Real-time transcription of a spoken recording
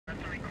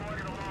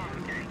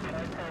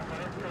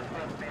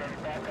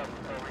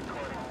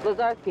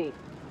Lazarski,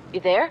 you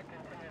there?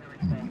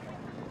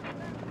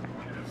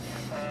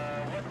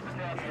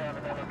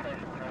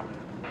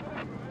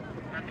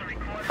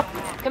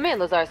 Come in,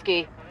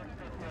 Lazarski.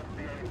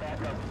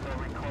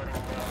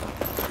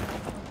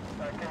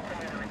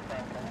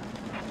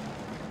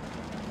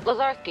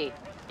 Lazarski,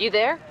 you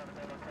there?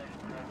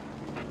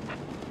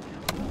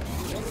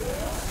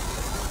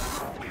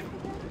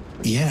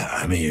 Yeah,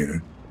 I'm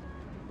here.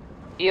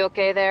 You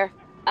okay there?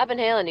 I've been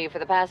hailing you for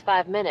the past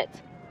 5 minutes.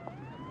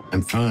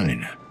 I'm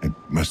fine. I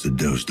must have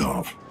dozed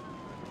off.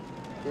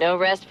 No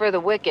rest for the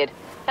wicked.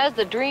 How's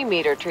the dream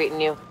meter treating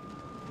you?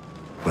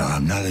 Well,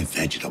 I'm not a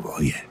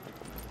vegetable yet.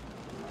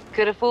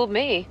 Could have fooled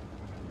me.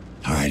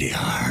 Hardy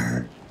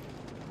hard.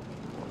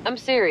 I'm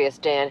serious,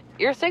 Dan.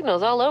 Your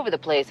signal's all over the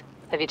place.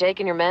 Have you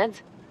taken your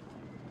meds?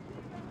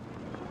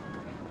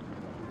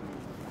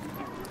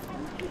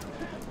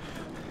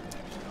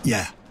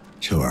 Yeah,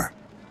 sure.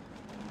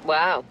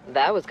 Wow,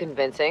 that was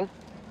convincing.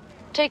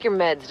 Take your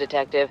meds,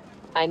 Detective.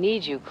 I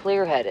need you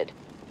clear-headed.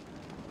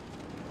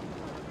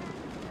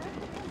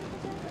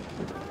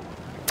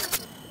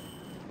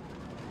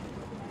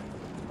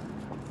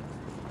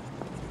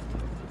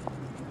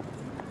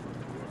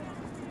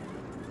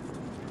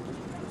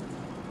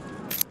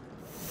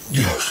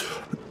 Yes.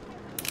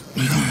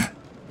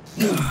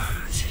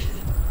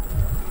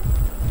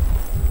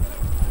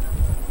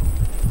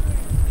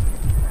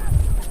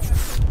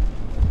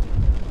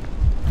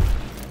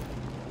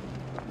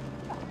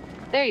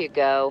 There you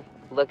go.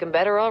 Looking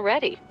better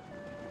already.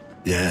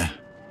 Yeah,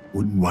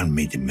 wouldn't want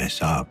me to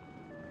mess up.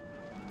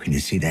 Can you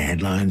see the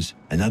headlines?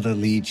 Another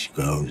leech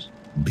goes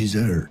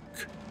berserk.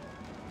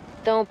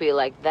 Don't be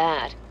like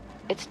that.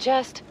 It's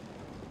just...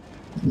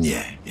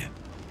 Yeah.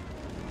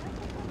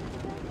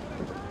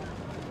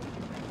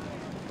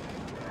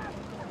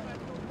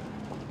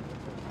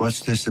 What's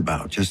this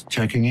about? Just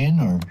checking in,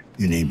 or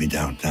you need me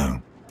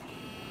downtown?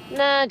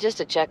 Nah, just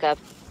a checkup.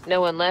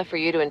 No one left for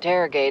you to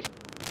interrogate.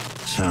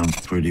 Sounds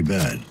pretty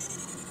bad.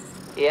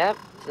 Yep,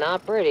 it's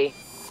not pretty.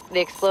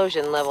 The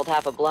explosion leveled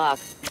half a block.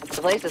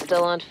 The place is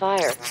still on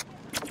fire.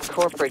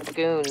 Corporate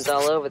goons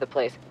all over the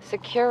place,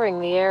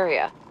 securing the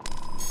area.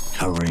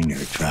 Covering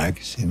their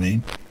tracks, you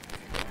mean?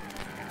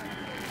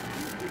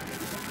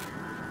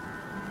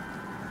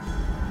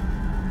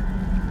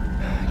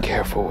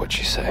 Careful what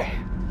you say.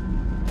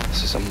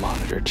 This is a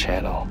monitored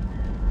channel.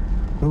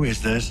 Who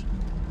is this?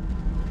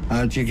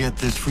 How'd you get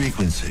this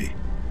frequency?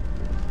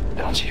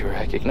 Don't you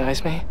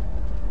recognize me?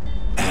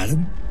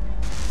 Adam?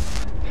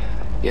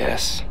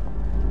 Yes.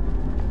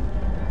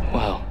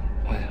 Well,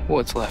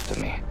 what's left of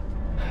me?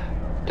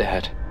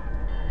 Dad.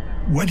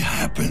 What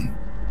happened?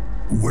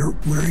 Where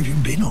have you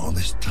been all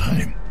this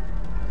time?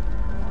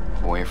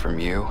 Away from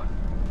you?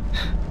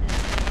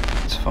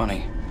 It's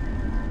funny.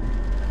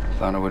 I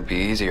thought it would be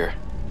easier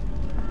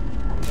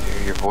to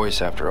hear your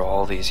voice after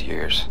all these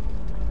years.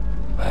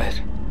 But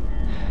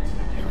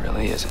it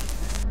really isn't.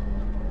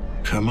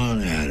 Come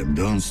on, Adam,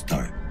 don't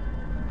start.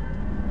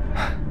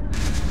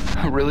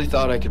 I really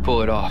thought I could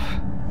pull it off,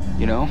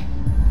 you know?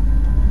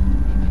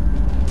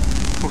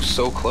 I was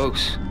so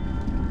close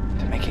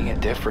to making a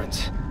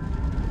difference,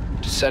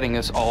 to setting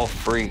us all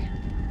free.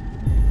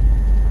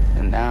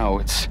 And now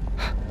it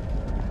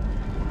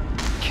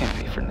can't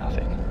be for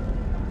nothing.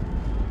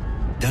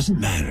 Doesn't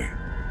matter.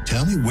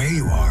 Tell me where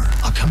you are.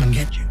 I'll come and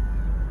get you.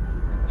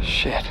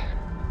 Shit.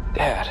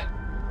 Dad,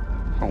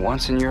 for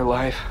once in your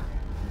life,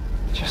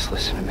 just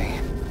listen to me.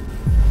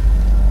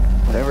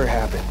 Whatever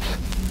happens,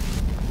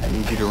 I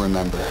need you to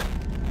remember,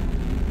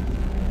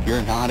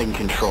 you're not in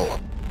control.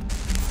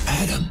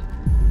 Adam,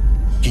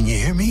 can you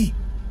hear me?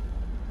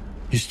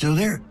 You still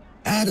there?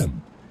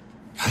 Adam?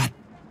 God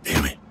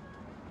damn it.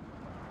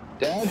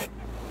 Dad?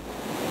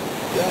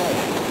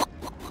 Dad?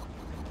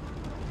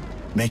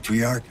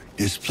 Matriarch,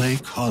 display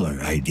caller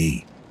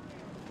ID.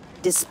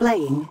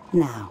 Displaying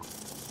now.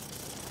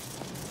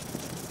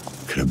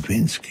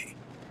 Krabinsky.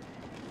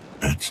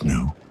 That's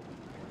new.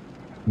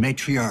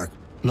 Matriarch,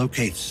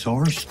 locate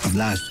source of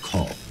last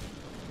call.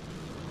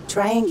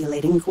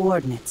 Triangulating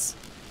coordinates.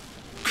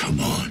 Come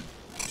on.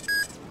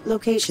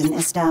 Location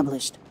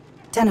established.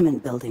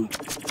 Tenement building.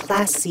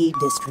 Class C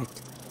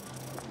district.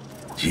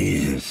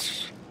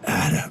 Jesus,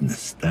 Adam, the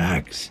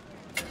stacks.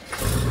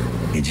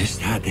 You just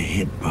had to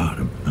hit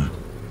bottom, huh?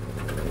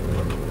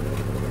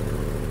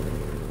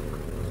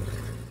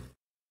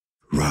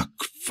 Rock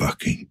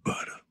fucking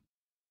bottom.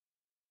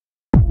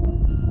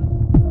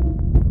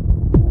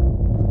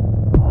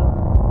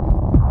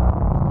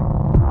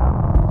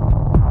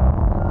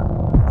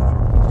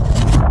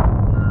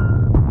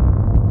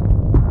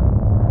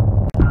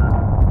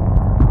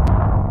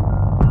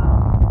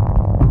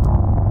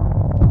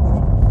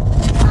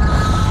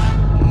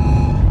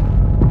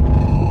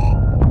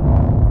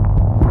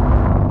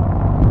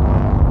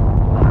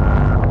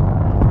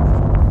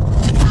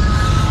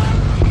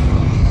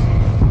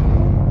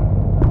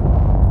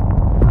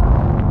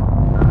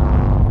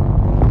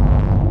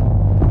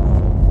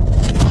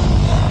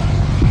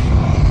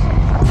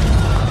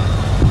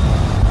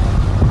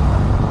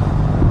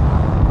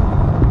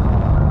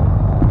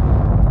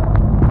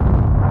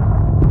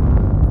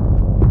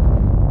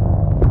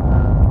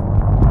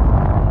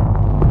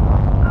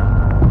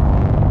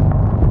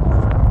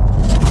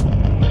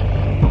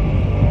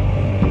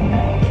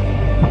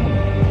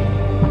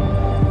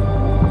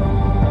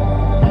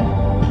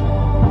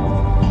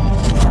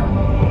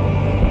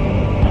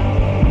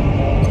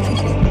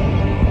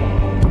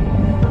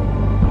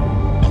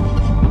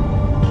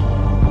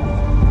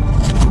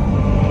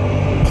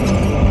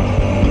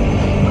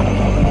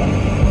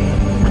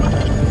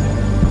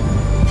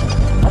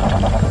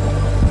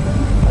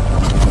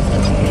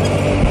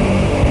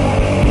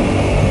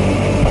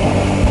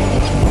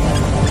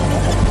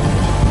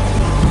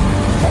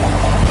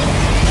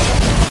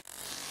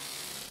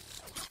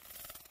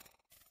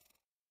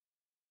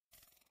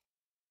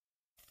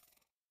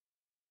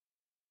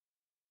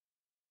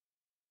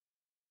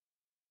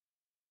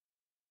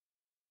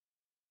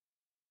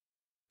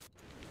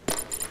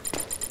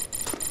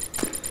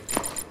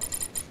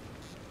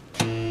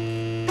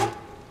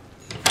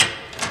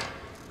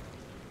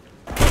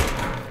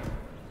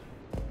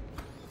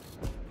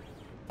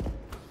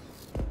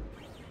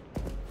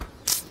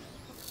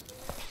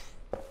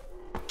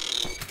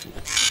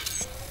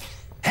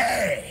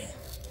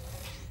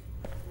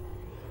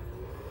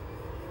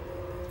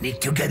 Need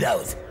to get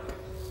out.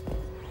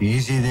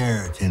 Easy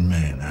there, Tin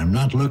Man. I'm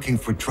not looking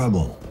for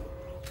trouble.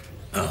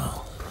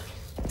 Oh,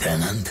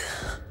 Tenant?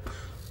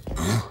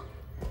 Huh?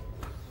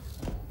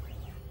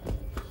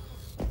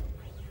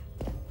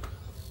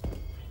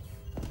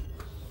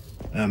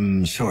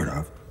 Sort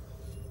of.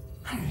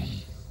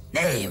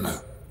 Name?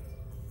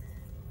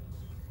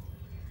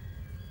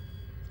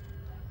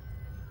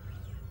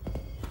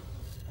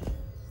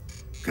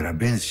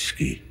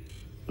 Grabinsky.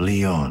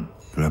 Leon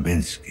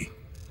Grabinsky.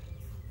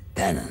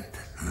 Tenant.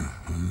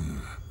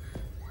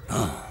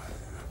 Oh,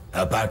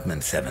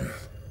 apartment 7.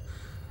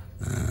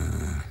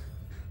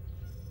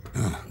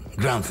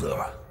 Ground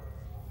floor.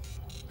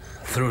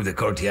 Through the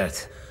courtyard.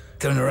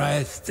 Turn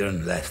right,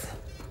 turn left.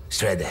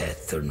 Straight ahead,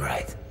 turn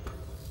right.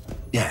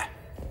 Yeah,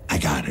 I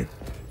got it.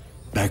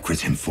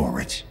 Backwards and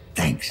forwards.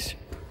 Thanks.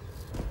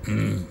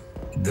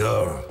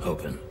 Door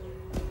open.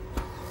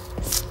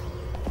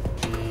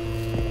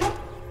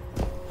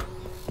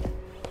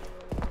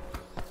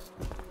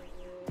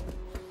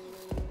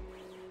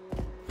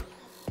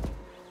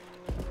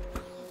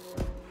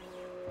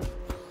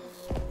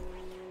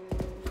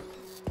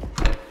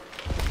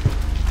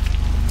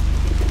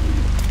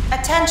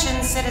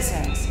 Attention,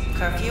 citizens.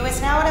 Curfew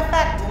is now in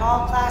effect in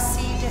all Class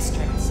C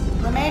districts.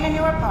 Remain in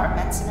your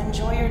apartments and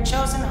enjoy your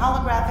chosen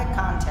holographic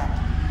content.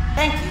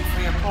 Thank you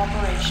for your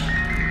cooperation.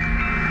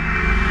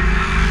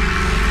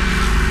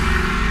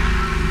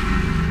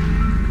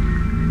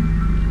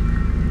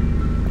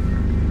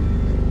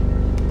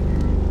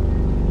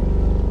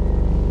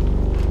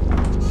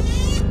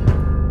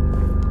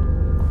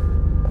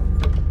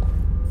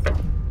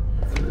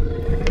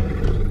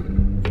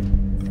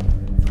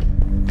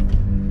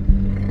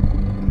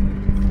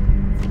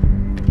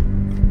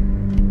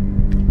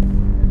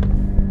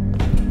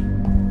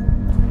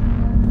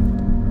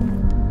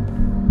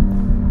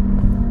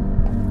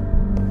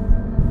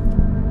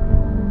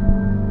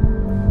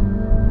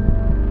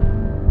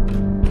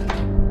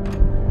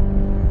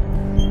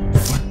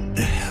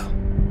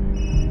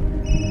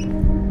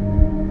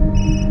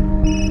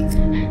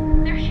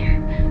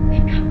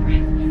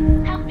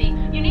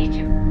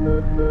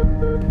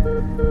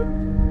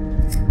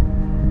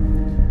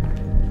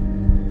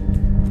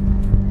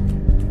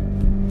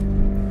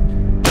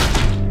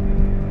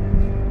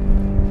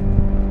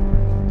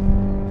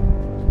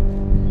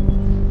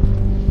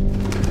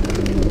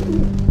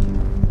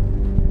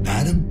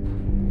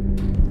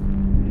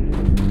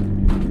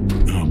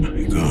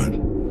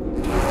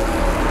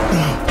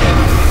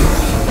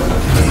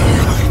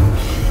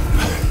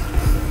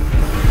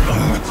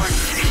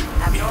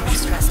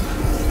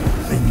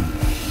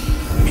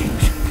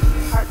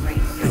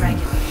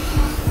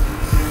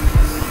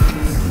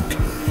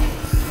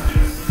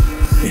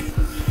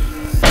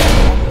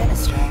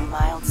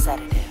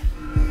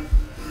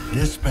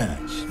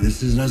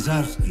 This is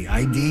Lazarski,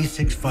 ID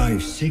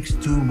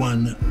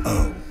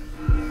 656210.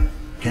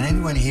 Can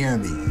anyone hear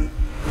me?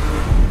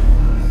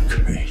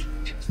 Great.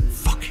 Just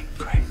fucking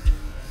great.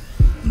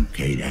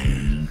 Okay,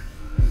 then.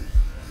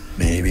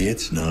 Maybe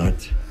it's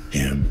not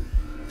him.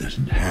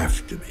 Doesn't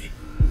have to be.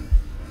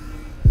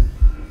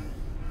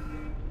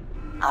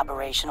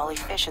 Operational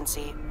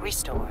efficiency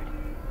restored.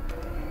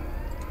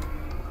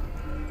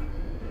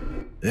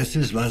 This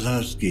is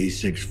Lazarski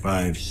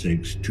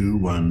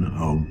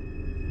 656210.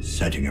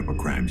 Setting up a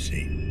crime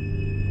scene.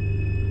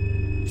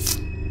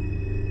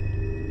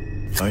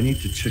 I need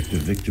to check the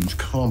victim's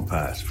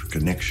compass for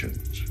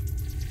connections.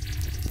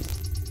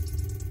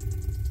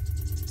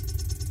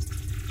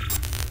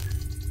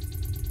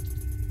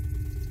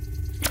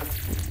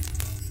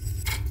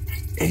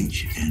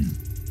 HN.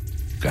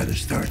 Gotta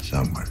start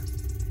somewhere.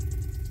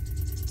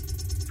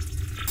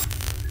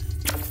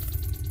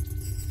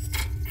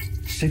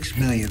 $6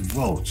 million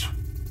volts.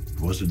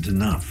 Wasn't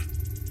enough.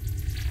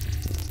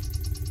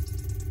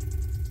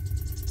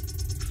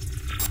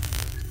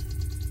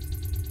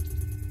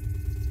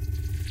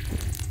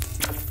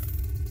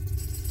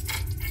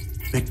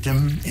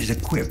 Victim is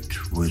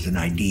equipped with an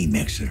ID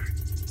mixer.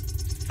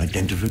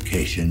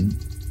 Identification,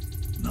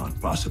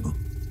 not possible.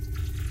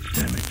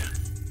 Damn it.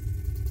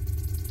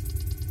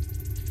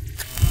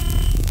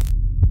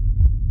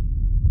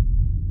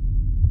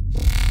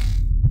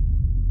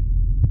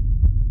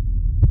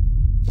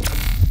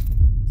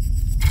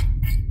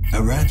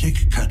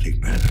 Erratic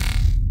cutting pattern,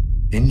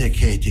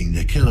 indicating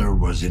the killer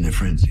was in a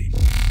frenzy.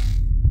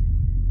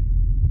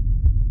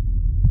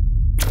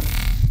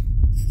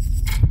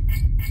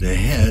 The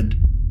head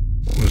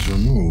was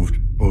removed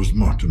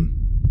post-mortem.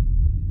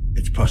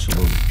 It's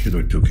possible the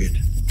killer took it.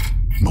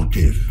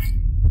 Motive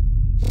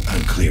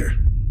unclear.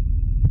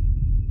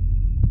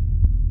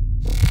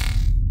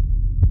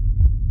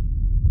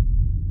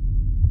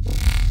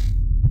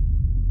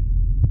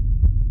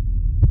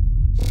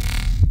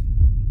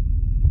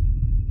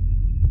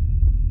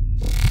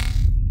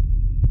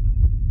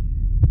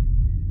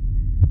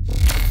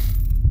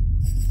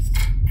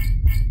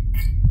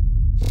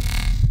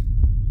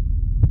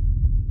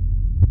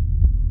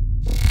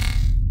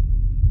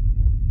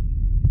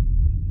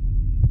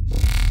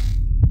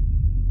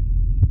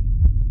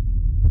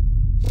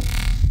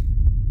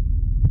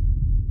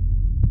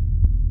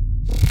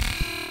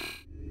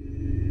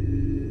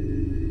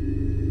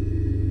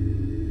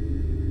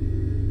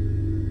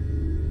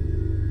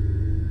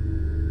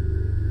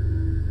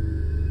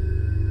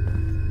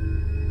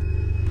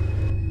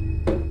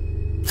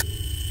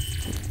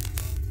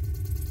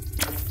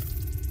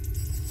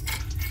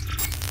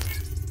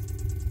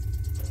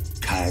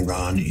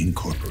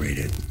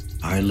 unincorporated.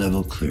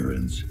 High-level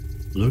clearance.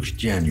 Looks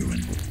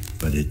genuine,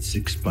 but it's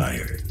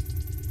expired.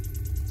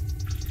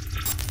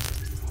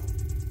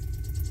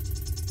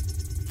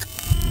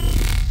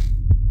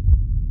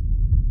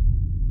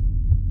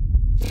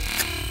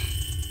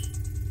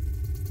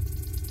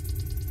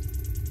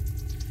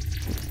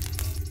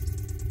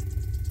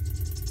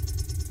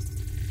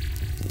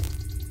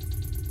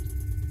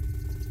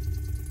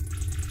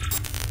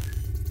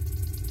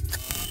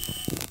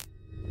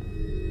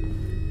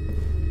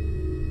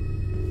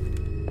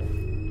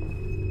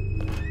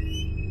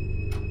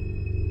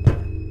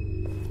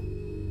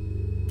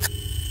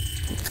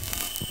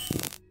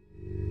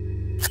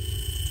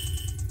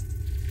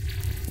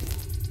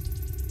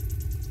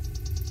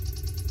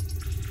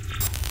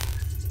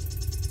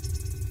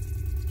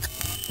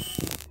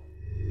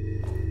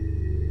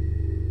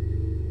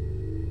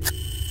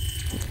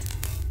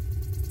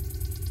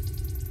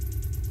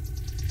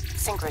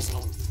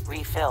 Synchrosine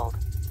refilled.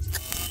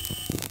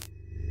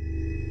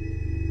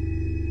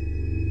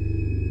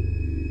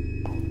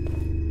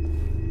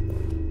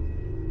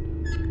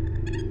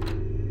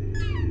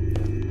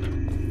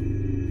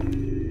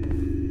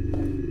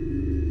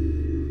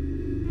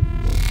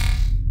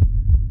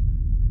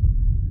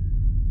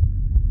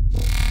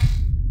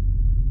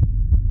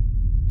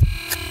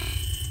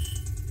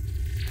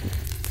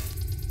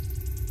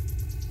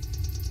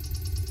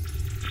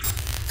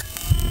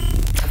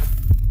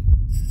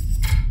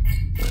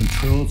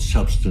 Controlled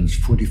Substance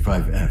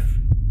 45F,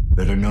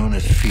 better known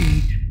as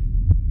feed.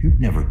 You'd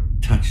never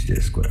touch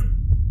this, Glenn.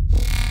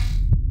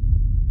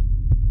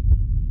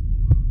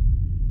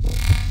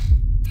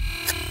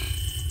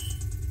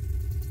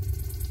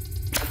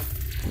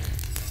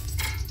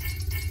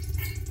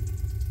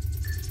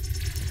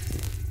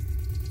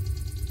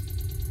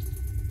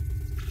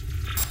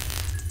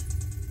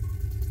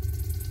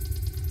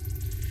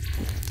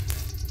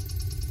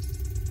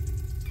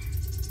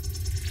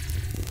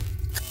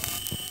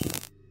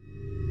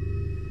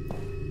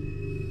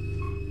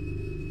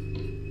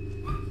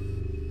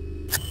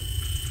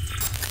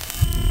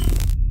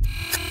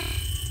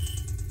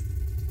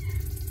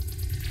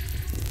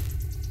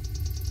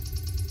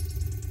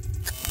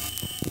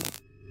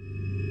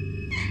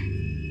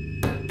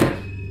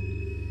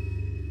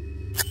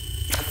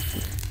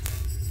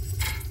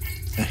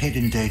 A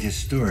hidden data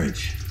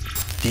storage.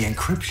 The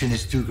encryption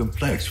is too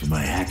complex for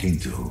my hacking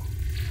tool.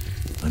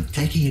 I'm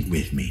taking it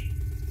with me.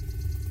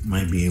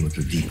 Might be able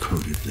to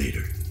decode it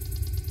later.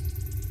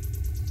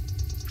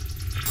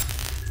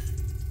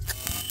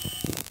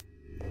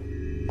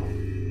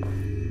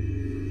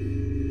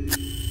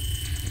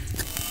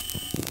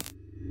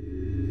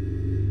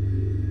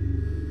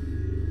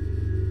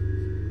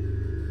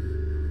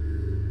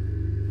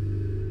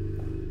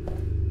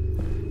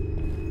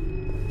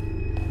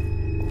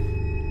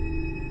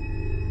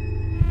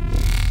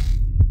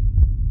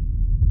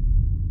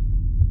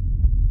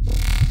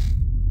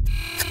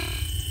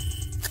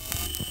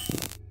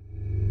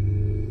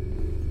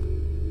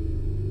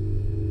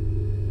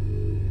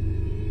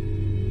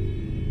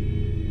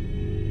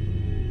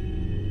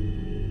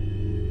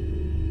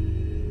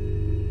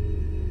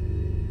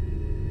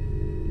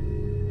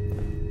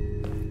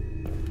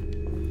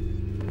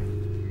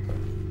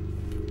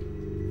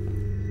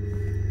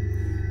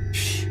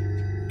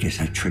 Guess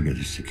I triggered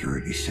the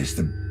security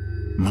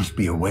system. Must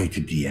be a way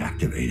to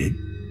deactivate it.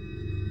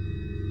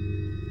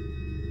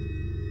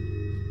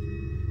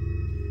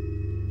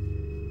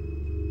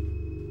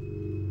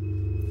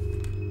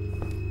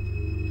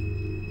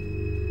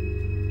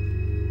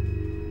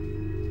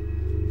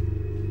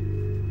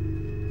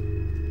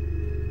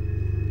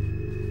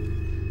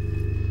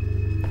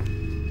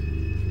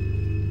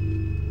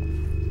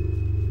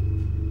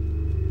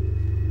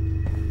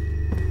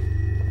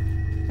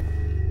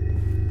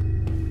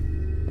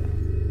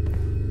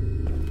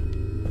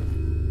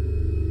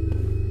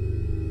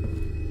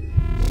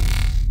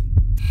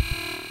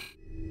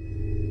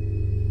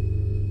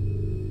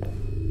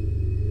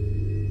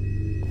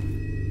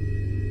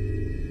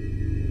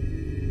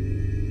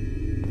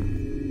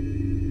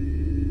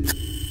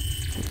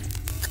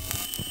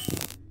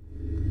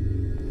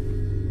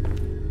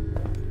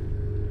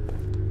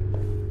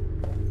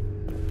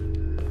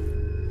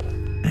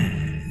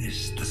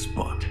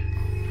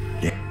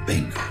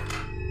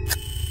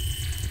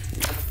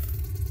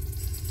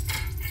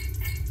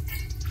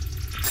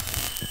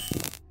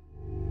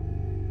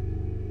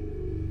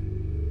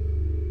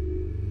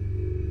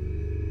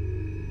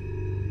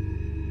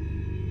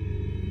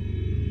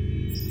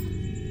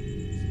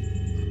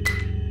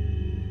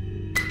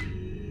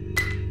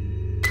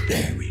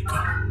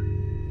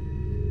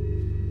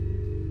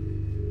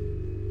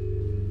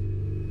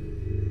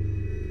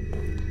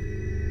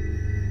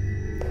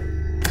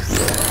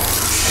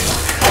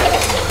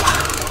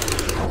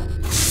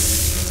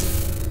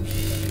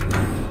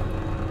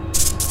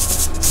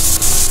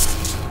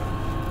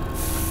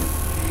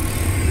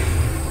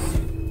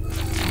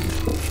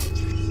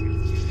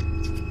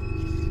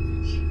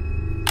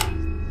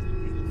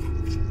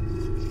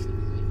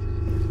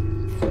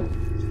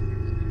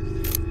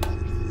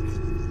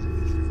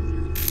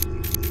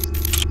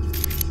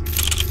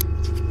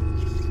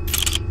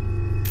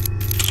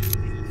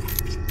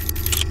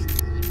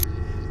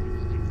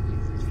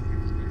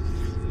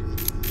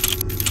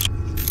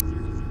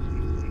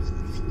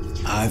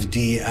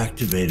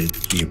 deactivated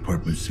the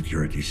apartment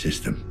security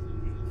system,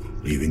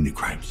 leaving the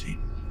crime scene.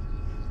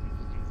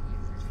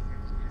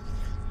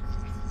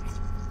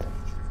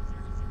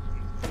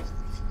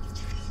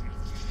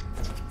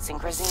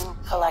 Synchrosine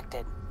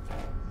collected.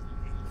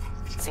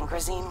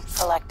 Synchrosine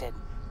collected.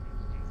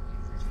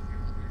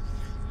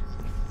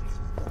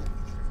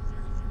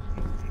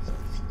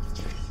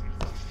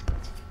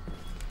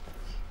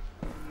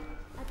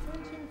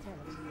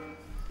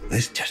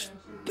 This just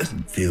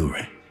doesn't feel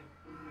right.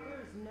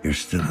 You're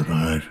still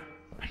alive.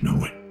 I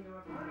know it.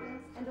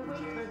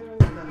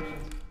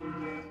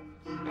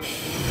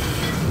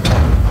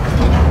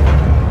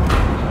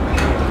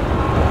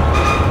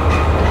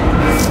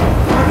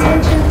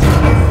 Attention.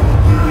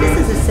 This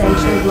is a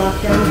sanctioned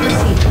lockdown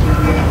procedure.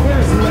 There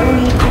is no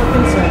need for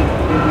concern.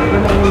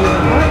 Remain in your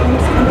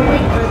apartments and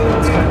await further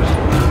instructions.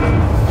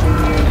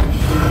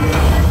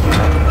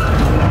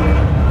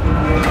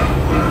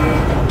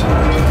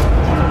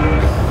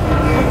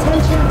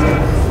 Attention.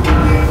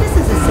 This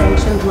is a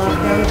sanctioned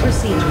lockdown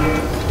procedure.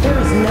 There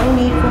is no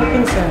need for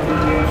concern.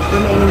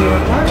 Remain in your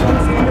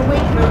apartments and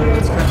await further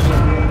instructions.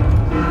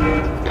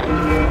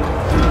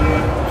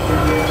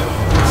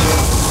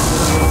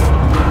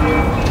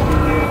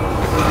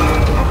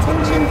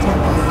 Attention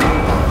Tempest.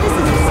 This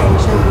is a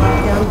sanctioned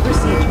lockdown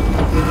procedure.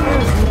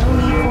 There is no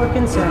need for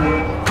concern.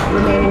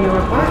 Remain in your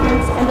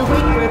apartments and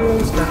await further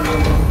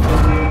instructions.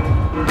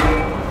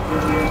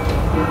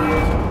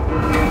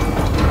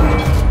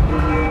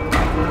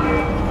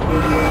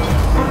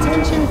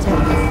 Attention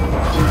Tempest.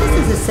 This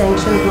is a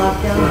sanctioned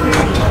lockdown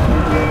procedure.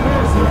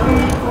 There is no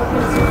need for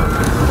concern.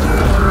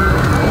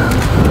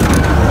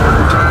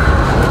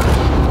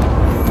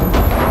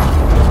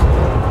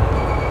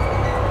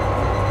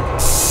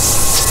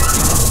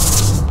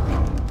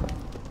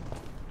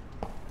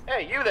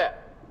 Hey, you there!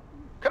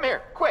 Come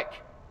here,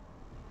 quick!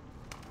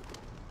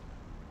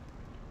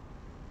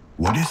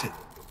 What is it?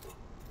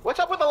 What's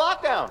up with the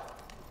lockdown?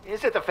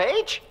 Is it the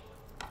phage?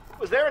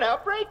 Was there an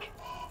outbreak?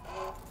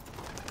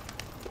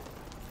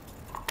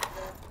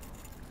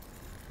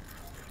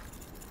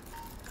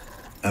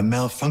 A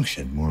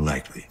malfunction, more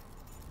likely.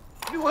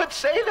 You would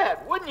say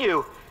that, wouldn't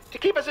you? To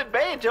keep us at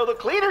bay until the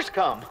cleaners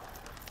come.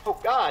 Oh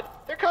God,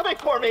 they're coming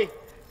for me!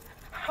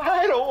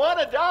 I don't want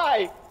to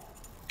die!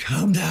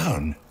 Calm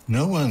down.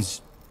 No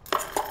one's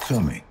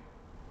coming.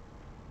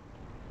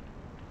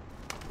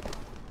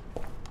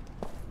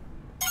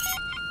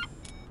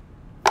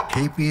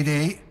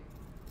 KPD,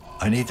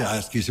 I need to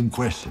ask you some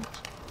questions.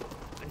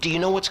 Do you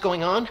know what's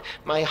going on?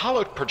 My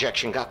holo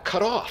projection got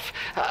cut off.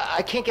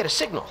 I can't get a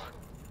signal.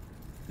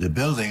 The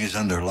building is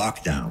under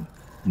lockdown.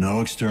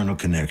 No external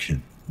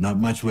connection. Not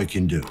much we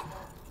can do.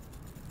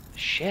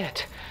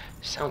 Shit.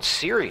 Sounds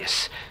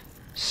serious.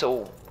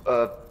 So,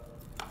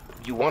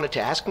 you wanted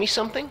to ask me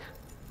something?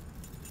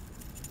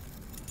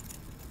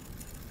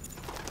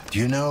 Do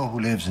you know who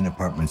lives in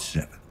apartment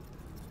 7?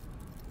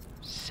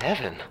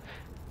 7?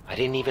 I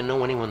didn't even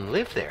know anyone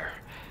lived there.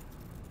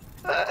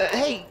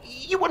 Hey,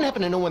 you wouldn't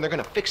happen to know when they're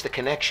gonna fix the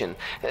connection.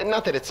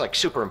 Not that it's like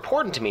super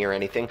important to me or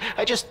anything.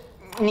 I just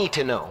need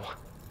to know.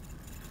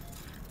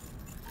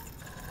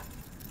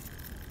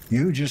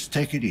 You just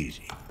take it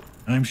easy.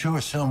 I'm sure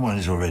someone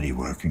is already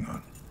working on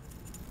it.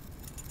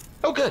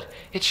 Oh, good.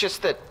 It's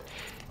just that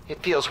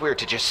it feels weird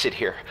to just sit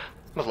here,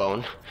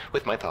 alone,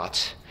 with my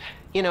thoughts.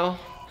 You know,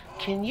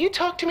 can you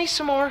talk to me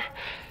some more?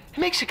 It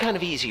makes it kind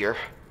of easier.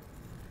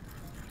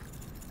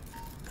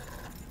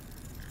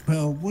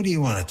 Well, what do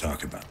you want to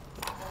talk about?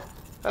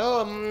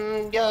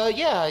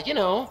 Yeah, you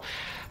know.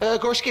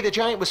 Gorski the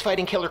Giant was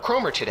fighting Killer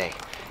Cromer today.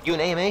 You an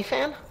AMA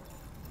fan?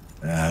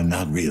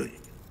 Not really.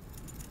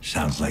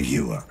 Sounds like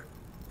you are.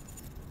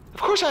 Of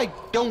course I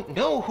don't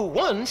know who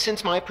won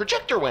since my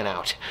projector went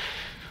out.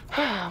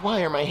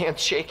 Why are my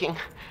hands shaking?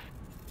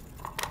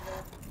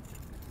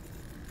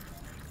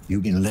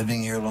 You been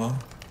living here long?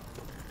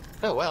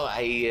 Oh, well,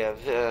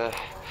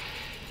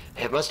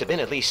 it must have been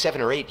at least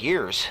 7 or 8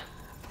 years.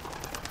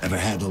 Ever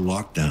had a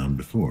lockdown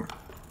before?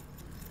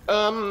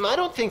 I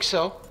don't think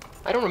so.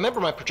 I don't remember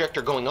my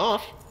projector going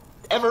off.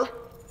 Ever.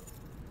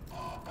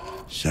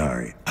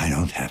 Sorry, I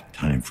don't have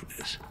time for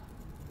this.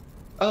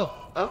 Oh,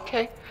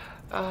 okay.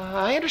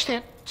 I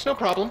understand. It's no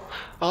problem.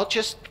 I'll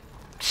just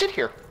sit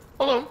here,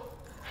 alone.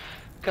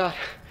 God,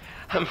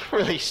 I'm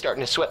really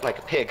starting to sweat like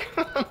a pig.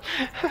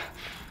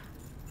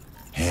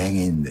 Hang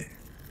in there.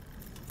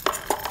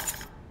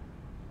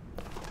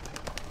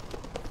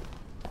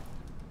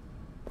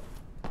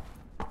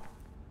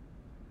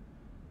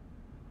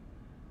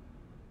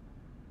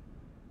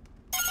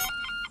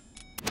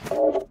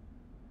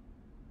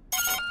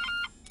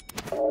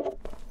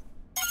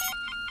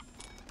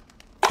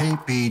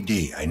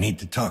 KPD, I need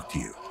to talk to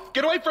you.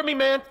 Get away from me,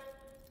 man!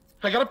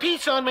 I got a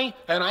piece on me,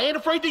 and I ain't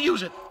afraid to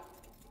use it.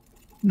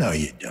 No,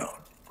 you don't.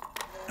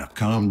 Now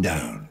calm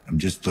down. I'm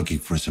just looking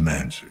for some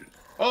answers.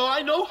 Oh,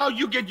 I know how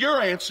you get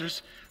your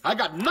answers. I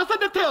got nothing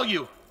to tell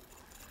you.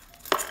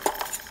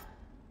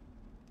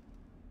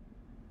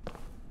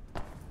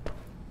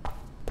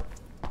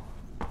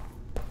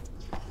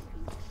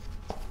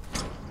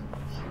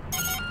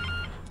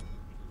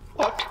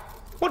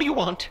 do you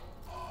want?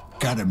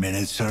 Got a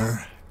minute,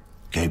 sir?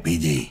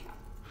 KPD.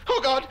 Oh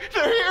God,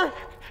 they're here!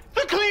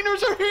 The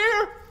cleaners are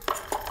here!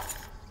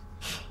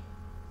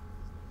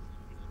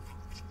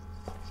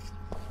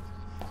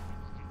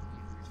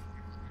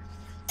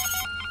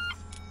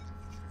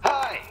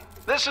 Hi,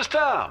 this is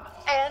Tom.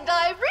 And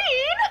Irene!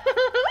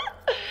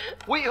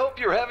 We hope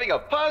you're having a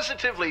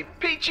positively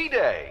peachy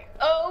day.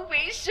 Oh,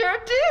 we sure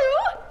do!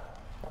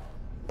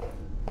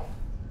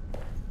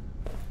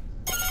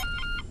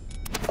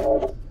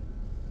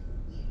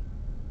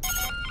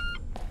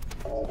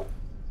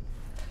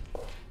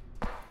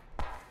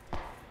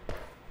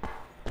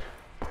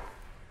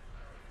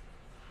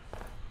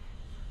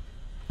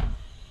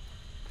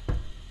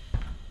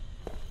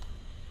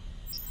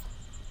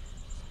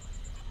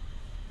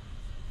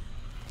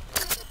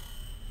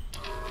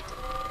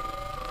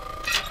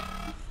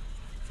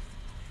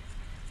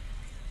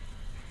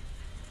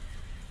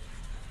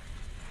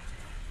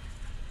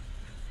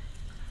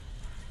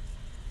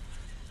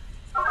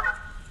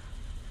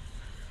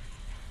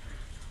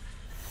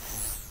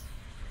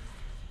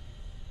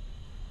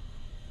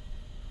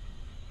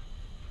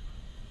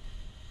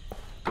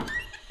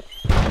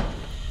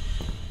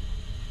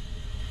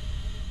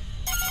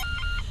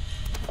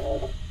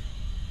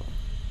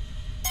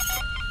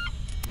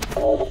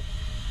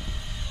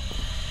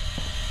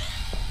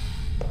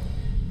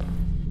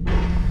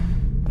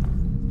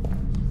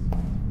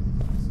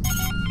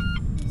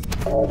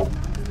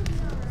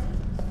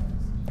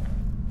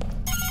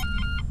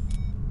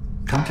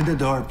 Come to the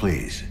door,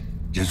 please.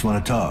 Just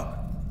want to talk.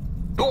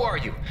 Who are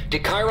you?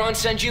 Did Chiron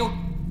send you?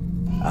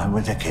 I'm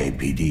with the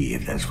KPD,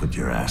 if that's what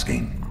you're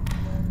asking.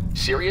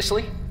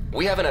 Seriously?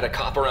 We haven't had a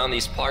cop around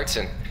these parts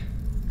in...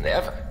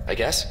 ever, I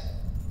guess.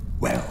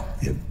 Well,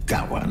 you've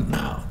got one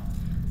now.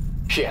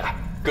 Yeah,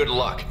 good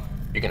luck.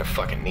 You're gonna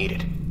fucking need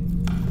it.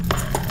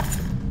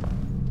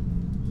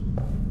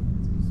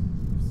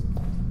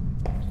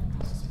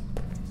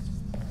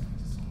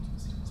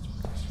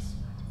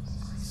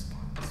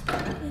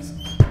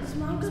 Is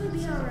Mom gonna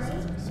be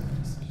alright?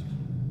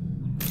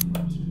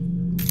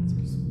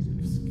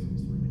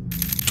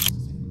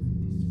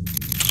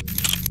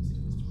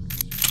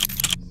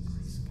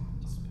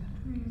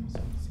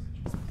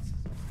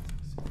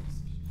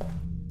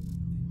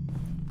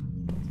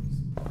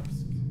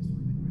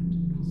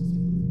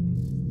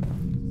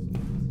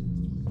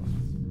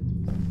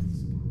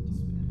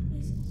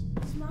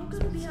 Is Mom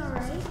gonna be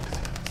alright?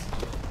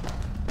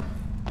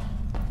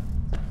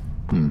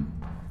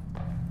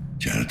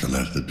 Janitor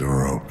left the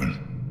door open.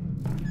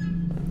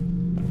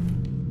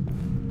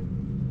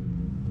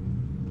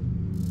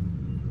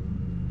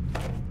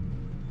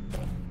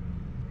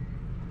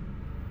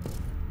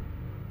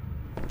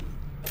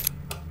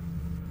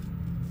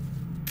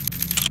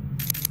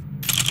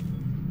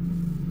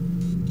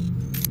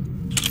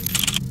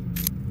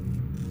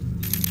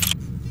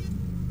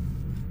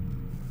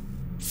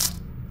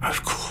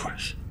 Of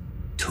course.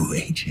 2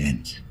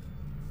 agents.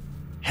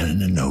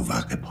 Helena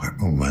Novak,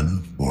 apartment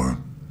 104,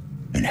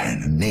 and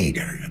Hannah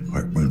Nader,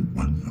 apartment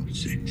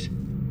 106.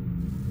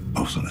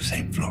 Both on the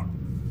same floor.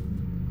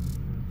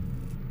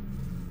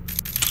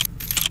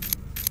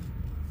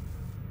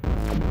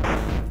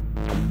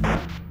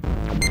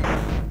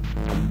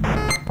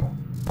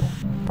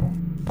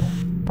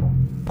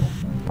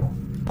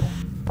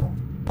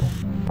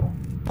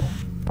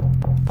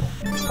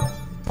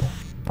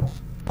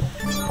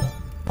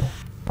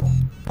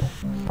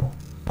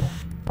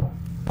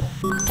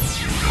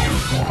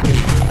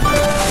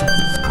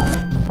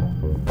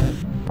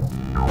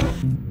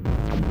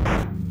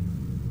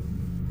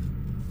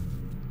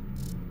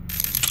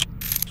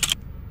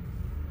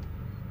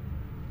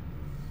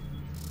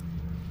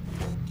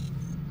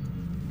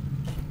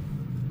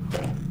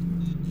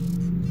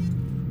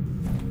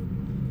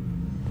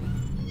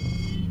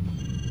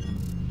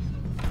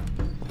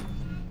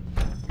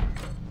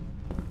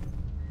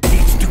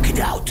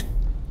 Out.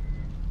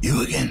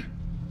 You again?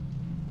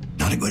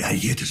 Not a good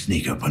idea to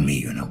sneak up on me,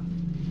 you know.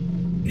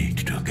 Need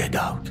to get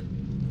out.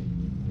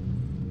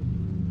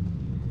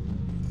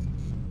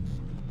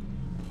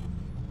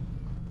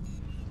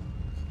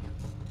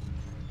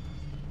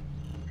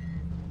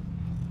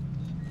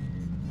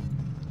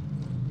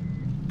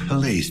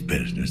 Police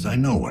business. I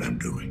know what I'm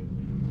doing.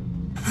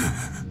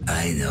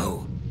 I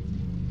know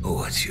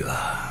what you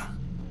are.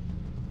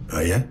 Oh,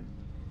 yeah?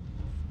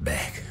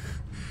 Back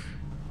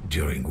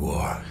during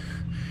war,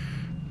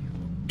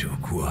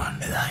 took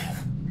one alive.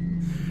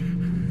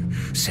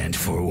 Sent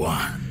for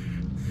one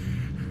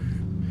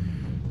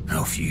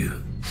of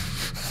you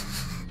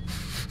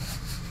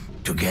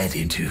to get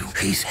into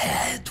his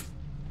head.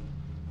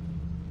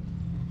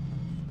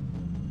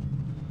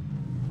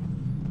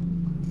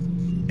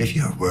 If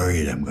you're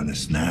worried I'm gonna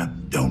snap,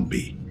 don't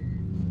be.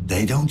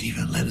 They don't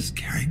even let us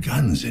carry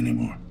guns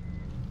anymore.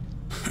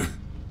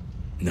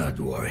 Not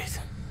worried.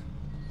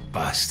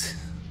 Past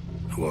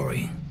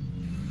worrying.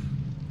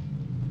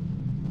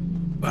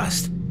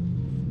 Past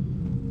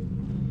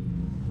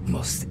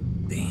most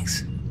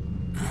things.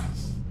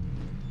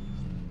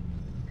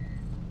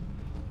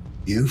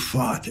 You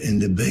fought in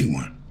the big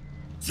one.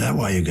 Is that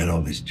why you got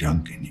all this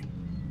junk in you?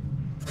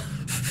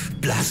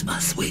 Plasma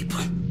sweep.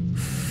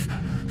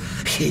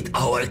 Hit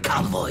our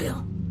convoy.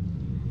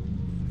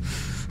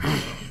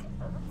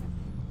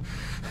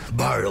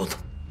 Borrowed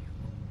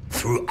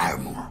through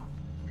armor.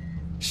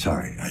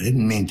 Sorry, I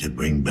didn't mean to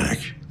bring back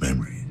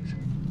memories.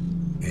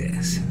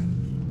 Yes.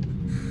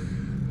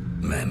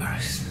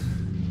 Memories.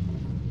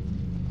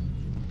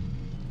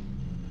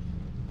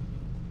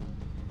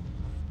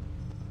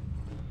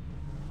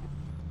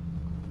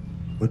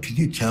 What can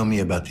you tell me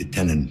about the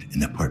tenant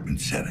in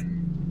apartment 7?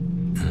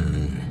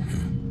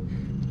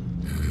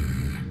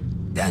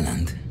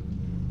 Tenant?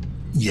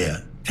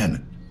 Yeah,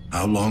 tenant.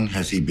 How long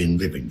has he been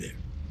living there?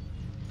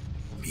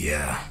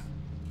 Yeah.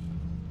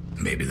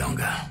 Maybe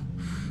longer.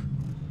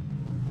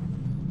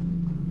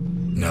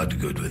 Not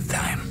good with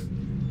time.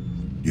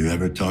 You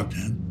ever talk to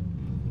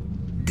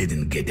him?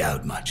 Didn't get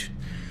out much.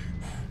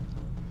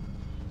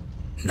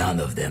 None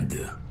of them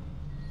do.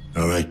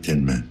 All right,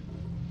 Tin Man.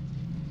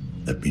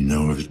 Let me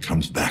know if it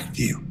comes back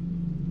to you.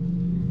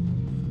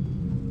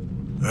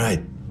 All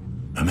right,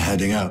 I'm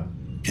heading out.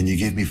 Can you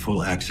give me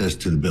full access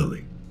to the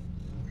building?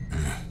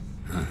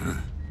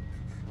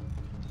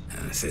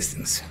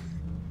 Assistance.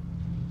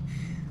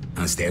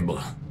 Unstable.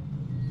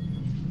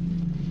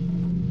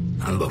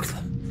 Unlocked.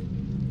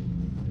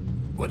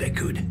 What I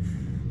could.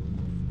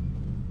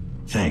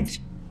 Thanks.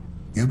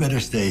 You better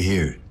stay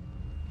here.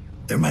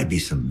 There might be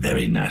some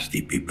very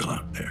nasty people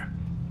out there.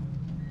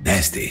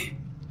 Nasty?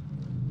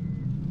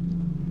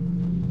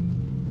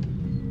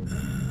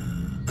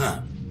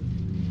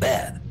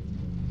 Bad.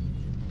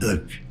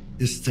 Look,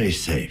 just stay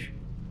safe.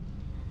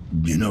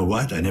 You know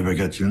what? I never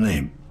got your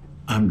name.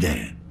 I'm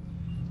Dan.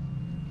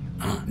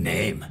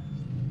 Name?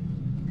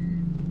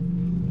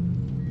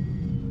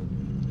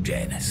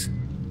 Janus.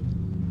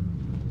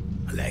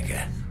 Like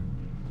a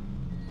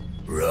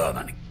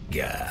Roman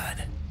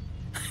god.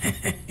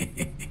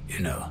 You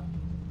know.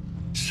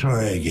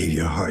 Sorry I gave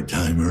you a hard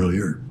time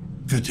earlier.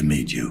 Good to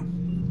meet you.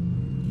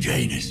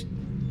 Janus.